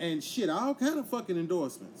and shit. All kind of fucking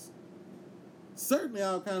endorsements. Certainly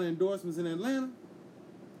all kind of endorsements in Atlanta.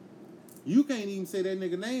 You can't even say that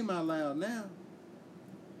nigga name out loud now.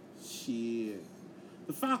 Shit.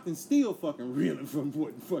 The Falcons still fucking reeling from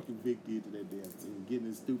what fucking Vic did to that damn team, getting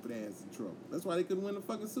his stupid ass in trouble. That's why they couldn't win the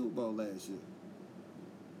fucking Super Bowl last year.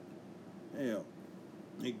 Hell.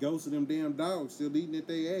 They ghosted them damn dogs still eating at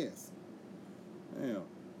their ass. Hell.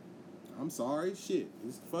 I'm sorry. Shit.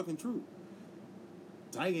 It's the fucking truth.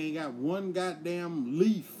 Tiger ain't got one goddamn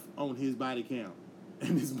leaf on his body count.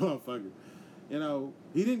 And this motherfucker.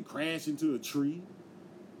 He didn't crash into a tree.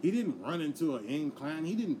 He didn't run into an incline.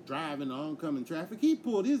 He didn't drive into oncoming traffic. He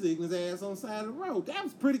pulled his ignorant ass on the side of the road. That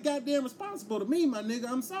was pretty goddamn responsible to me, my nigga.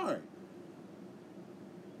 I'm sorry.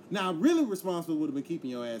 Now, really responsible would have been keeping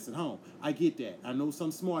your ass at home. I get that. I know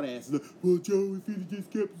some smart asses. Well, Joe, if he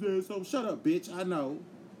just kept his ass home. Shut up, bitch. I know.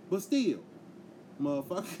 But still,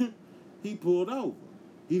 motherfucker, he pulled over.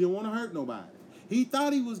 He didn't want to hurt nobody. He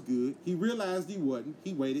thought he was good. He realized he wasn't.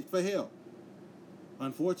 He waited for help.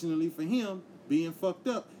 Unfortunately for him, being fucked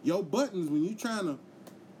up, your buttons, when you trying to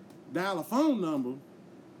dial a phone number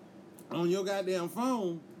on your goddamn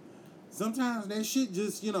phone, sometimes that shit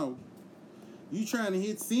just, you trying to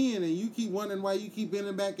hit send and you keep wondering why you keep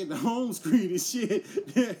ending back at the home screen and shit.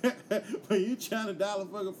 But you trying to dial a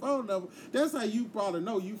fucking phone number. That's how you probably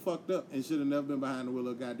know you fucked up and should have never been behind the wheel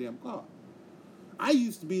of a goddamn car. I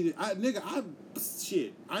used to be, I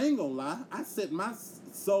ain't gonna lie. I set my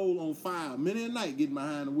soul on fire many a night getting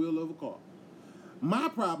behind the wheel of a car. My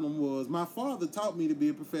problem was my father taught me to be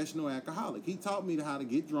a professional alcoholic. He taught me how to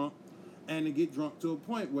get drunk and to get drunk to a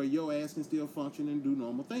point where your ass can still function and do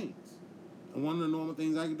normal things. And one of the normal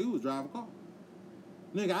things I could do was drive a car.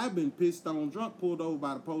 Nigga, I've been pissed on drunk, pulled over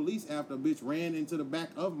by the police after a bitch ran into the back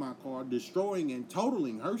of my car, destroying and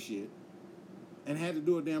totaling her shit. And had to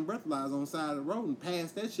do a damn breathalyzer on the side of the road and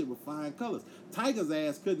pass that shit with flying colors. Tiger's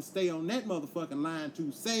ass couldn't stay on that motherfucking line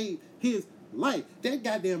to save his life. That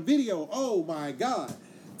goddamn video, oh my God.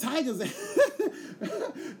 Tiger's ass,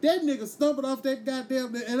 that nigga stumbled off that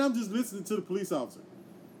goddamn, and I'm just listening to the police officer.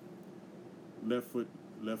 Left foot,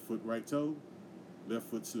 right toe, left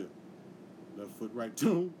foot slip. Left foot, right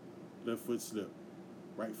toe, left foot slip.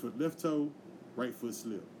 Right foot, left toe, right foot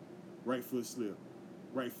slip. Right foot slip.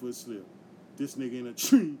 Right foot slip. This nigga in a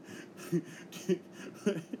tree.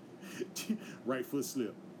 Right foot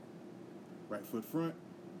slip. Right foot front.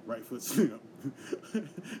 Right foot slip.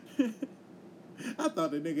 I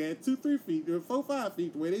thought that nigga had 2-3 feet or 4-5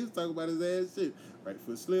 feet the way they was talking about his ass shit. Right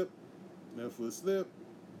foot slip. Left foot slip.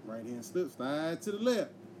 Right hand slip. Slide to the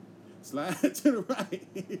left. Slide to the right.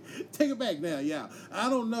 Take it back now, y'all. I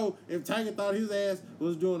don't know if Tiger thought his ass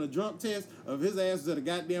was doing a drunk test or if his ass was at a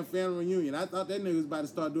goddamn family reunion. I thought that nigga was about to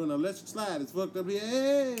start doing an electric slide. It's fucked up here.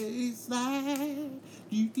 Hey, slide.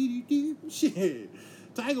 Shit.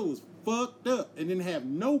 Tiger was fucked up and didn't have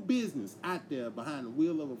no business out there behind the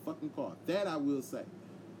wheel of a fucking car. That I will say.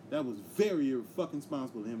 That was very fucking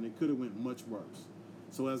responsible of him. It could have went much worse.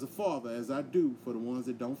 So as a father, as I do for the ones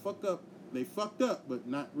that don't fuck up, they fucked up, but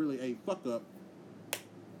not really a fuck up.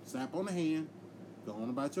 Slap on the hand, go on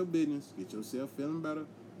about your business, get yourself feeling better,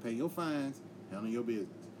 pay your fines, handle your business.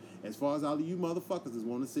 As far as all of you motherfuckers that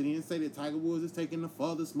want to sit here and say that Tiger Woods is taking the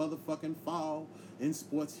farthest motherfucking fall in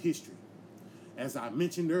sports history, as I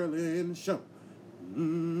mentioned earlier in the show,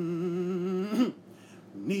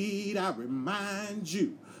 need I remind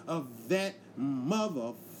you of that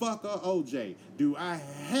motherfucker OJ? Do I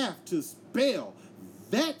have to spell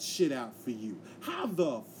that shit out for you? How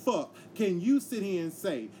the fuck can you sit here and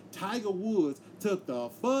say Tiger Woods took the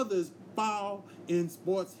furthest fall in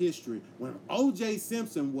sports history when O.J.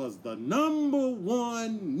 Simpson was the number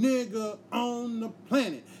one nigga on the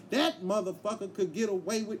planet. That motherfucker could get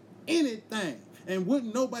away with anything. And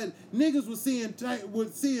wouldn't nobody, niggas was seeing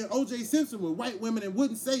O.J. Simpson with white women and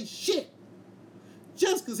wouldn't say shit.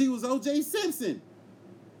 Just because he was O.J. Simpson.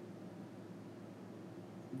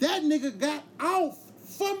 That nigga got off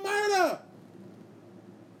for murder.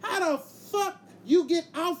 How the fuck you get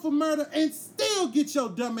off for murder and still get your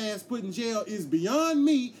dumb ass put in jail is beyond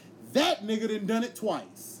me. That nigga done it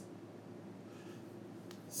twice.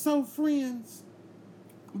 So, friends,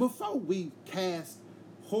 before we cast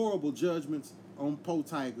horrible judgments on Po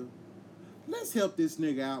Tiger, let's help this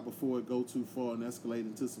nigga out before it go too far and escalate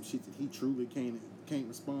into some shit that he truly can't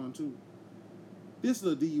respond to. This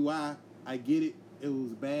little DUI, I get it. It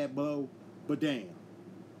was a bad blow, but damn.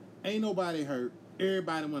 Ain't nobody hurt.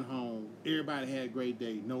 Everybody went home. Everybody had a great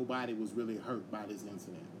day. Nobody was really hurt by this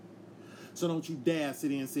incident. So don't you dare sit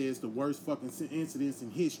there and say it's the worst fucking incidents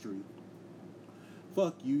in history.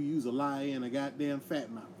 Fuck you. You's a liar and a goddamn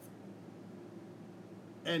fat mouth.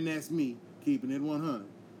 And that's me keeping it 100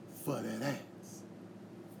 for that ass.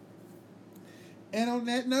 And on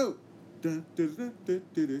that note,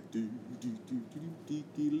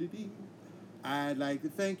 I'd like to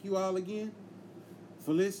thank you all again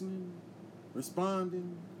for listening,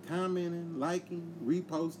 responding, commenting, liking,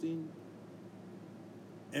 reposting,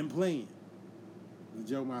 and playing the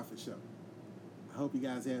Joe Moffitt Show. I hope you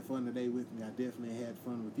guys had fun today with me. I definitely had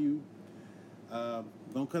fun with you.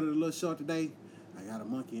 Gonna cut it a little short today. I got a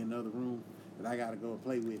monkey in the other room that I gotta go and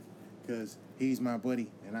play with because he's my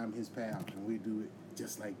buddy and I'm his pal, and we do it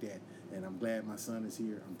just like that. And I'm glad my son is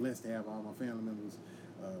here. I'm blessed to have all my family members,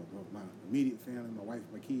 my immediate family, my wife,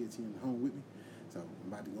 my kids here in the home with me. So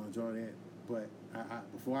I'm about to go enjoy that. But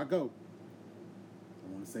before I go,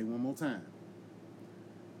 I want to say one more time,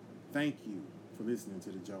 thank you for listening to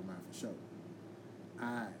the Joe Moffitt Show.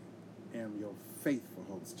 I am your faithful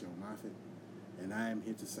host, Joe Moffitt, and I am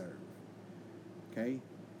here to serve. Okay?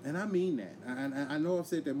 And I mean that. I know I've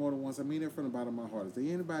said that more than once. I mean it from the bottom of my heart. Is there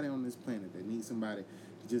anybody on this planet that needs somebody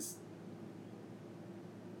to just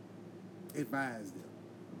advise them?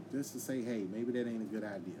 Just to say, hey, maybe that ain't a good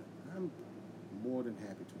idea. I'm more than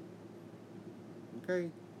happy to. Okay?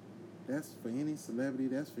 That's for any celebrity.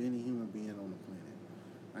 That's for any human being on the planet.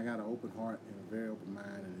 I got an open heart and a very open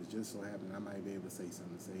mind, and it's just so happened I might be able to say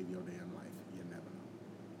something to save your damn life. You never know.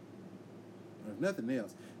 Or if nothing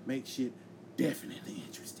else, make shit definitely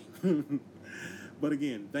interesting. But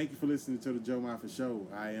again, thank you for listening to the Joe Moffitt Show.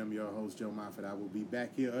 I am your host, Joe Moffitt. I will be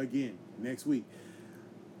back here again next week.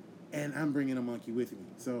 And I'm bringing a monkey with me.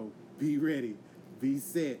 So be ready. Be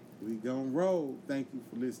set. We gonna roll. Thank you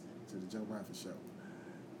for listening to the Joe Moffitt Show.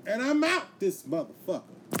 And I'm out, this motherfucker.